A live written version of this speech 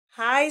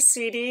Hi,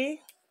 sweetie.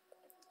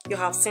 You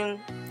have seen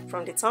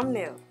from the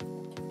thumbnail.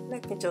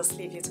 Let me just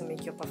leave you to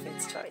make your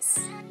perfect choice.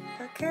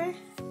 Okay?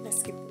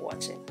 Let's keep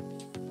watching.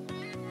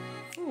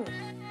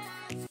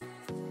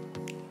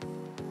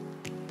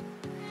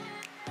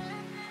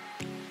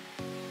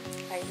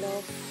 I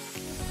love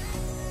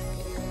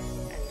blue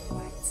and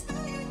white.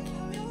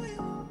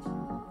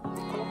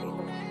 The color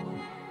alone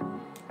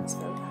is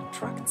very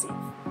attractive.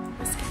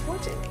 Let's keep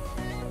watching.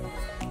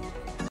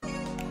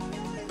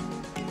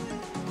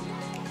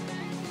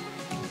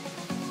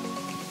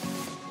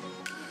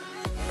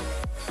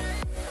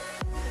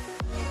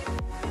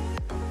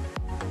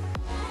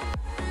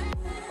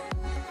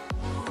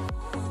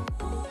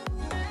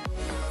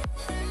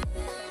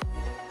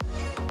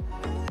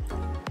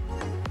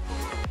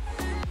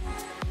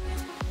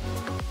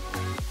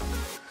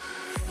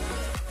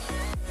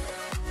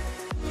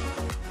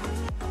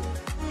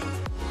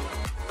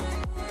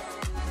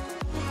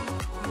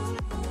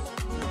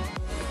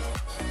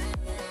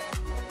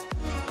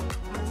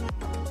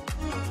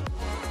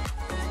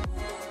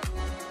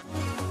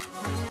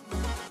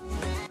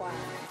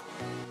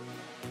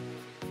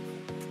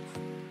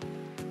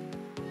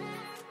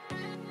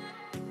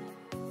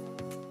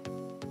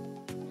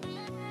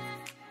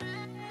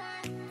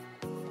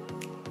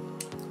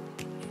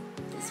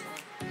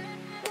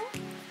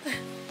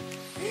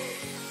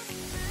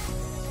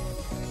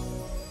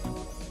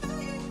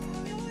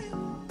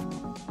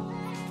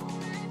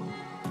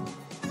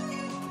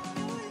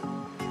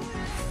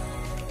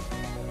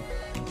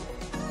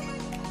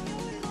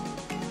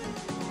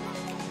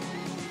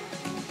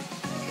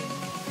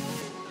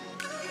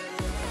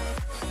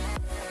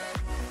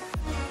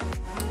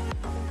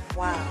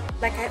 Wow,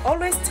 like I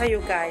always tell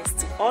you guys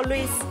to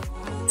always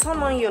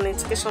turn on your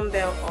notification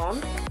bell on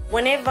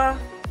whenever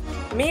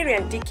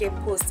Marian DK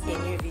posts a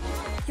new video.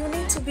 You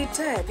need to be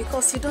there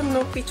because you don't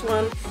know which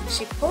one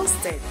she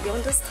posted. You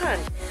understand?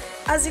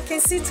 As you can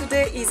see,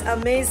 today is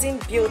amazing,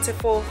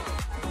 beautiful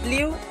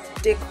blue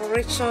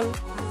decoration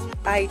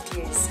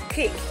ideas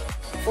cake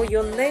for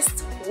your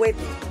next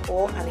wedding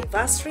or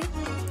anniversary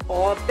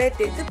or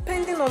birthday,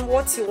 depending on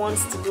what you want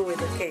to do with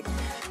the cake.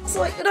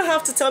 So you don't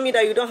have to tell me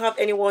that you don't have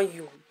anyone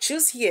you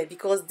choose here,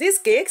 because these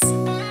cakes,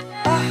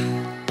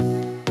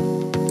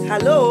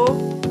 hello,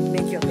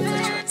 make your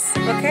better choice.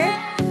 Okay,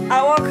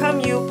 I welcome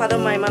you,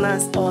 pardon my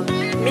manners, on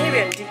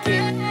Marian DK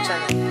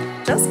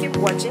channel. Just keep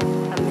watching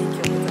and make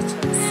your better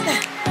choice.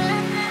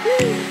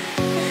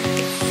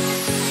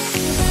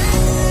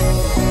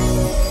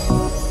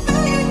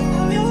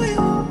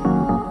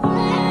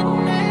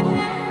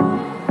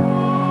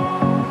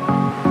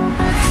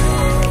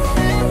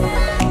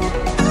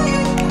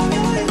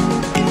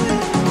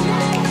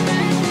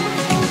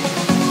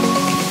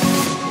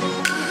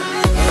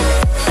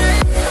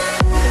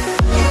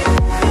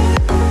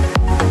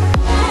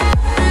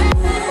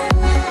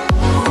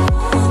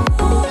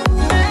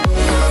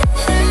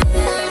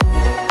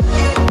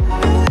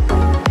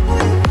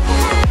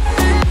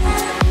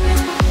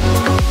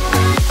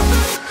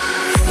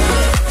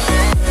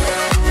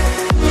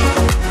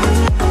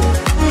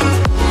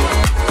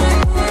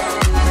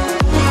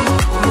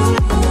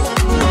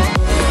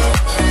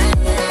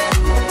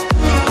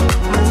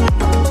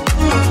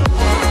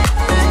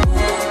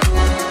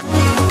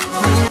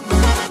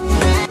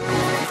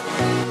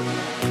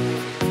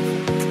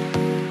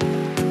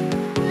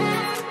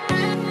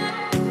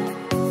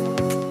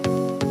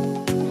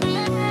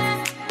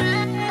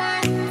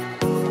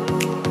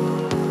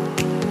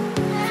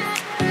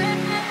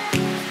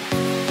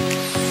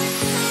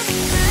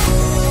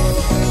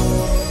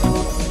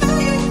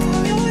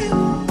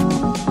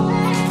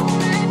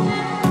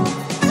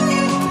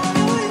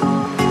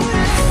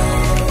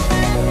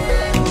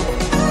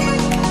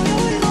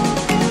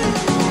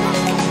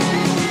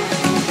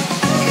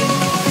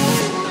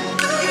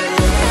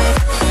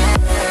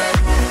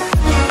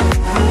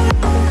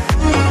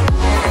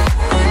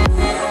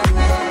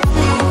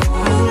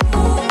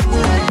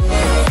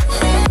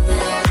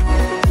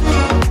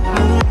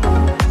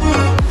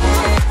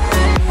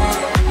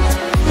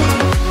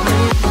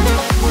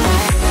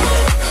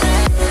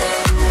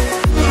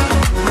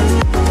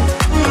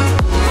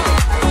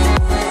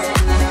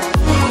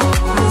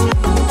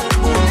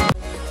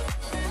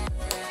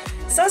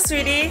 So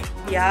sweetie,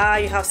 yeah,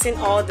 you have seen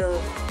all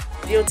the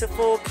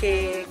beautiful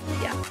cake.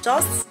 Yeah,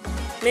 just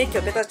make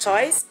your better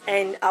choice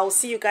and I'll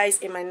see you guys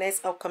in my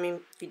next upcoming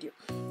video.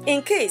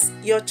 In case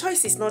your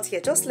choice is not here,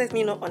 just let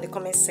me know on the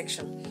comment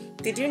section.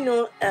 Did you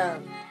know,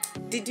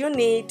 did you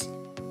need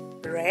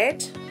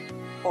red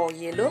or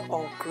yellow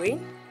or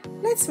green?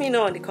 Let me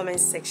know on the comment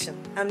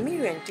section. And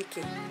Marian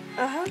DK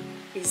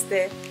is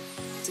there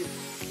to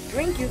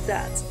bring you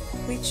that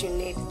which you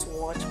need to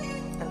watch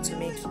and to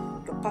make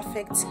your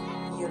perfect,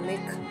 unique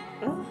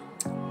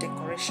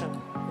decoration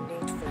you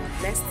need for your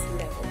next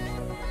level.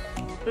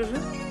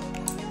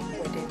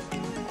 Wedding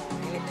or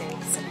anything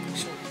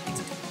celebration.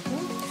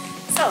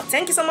 So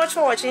thank you so much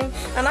for watching,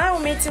 and I will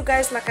meet you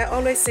guys like I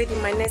always said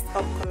in my next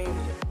upcoming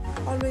video.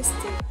 Always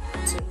stay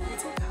tuned. You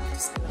think I have to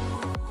say that?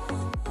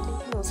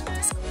 Who knows what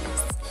is coming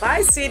next?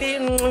 Bye, sweetie.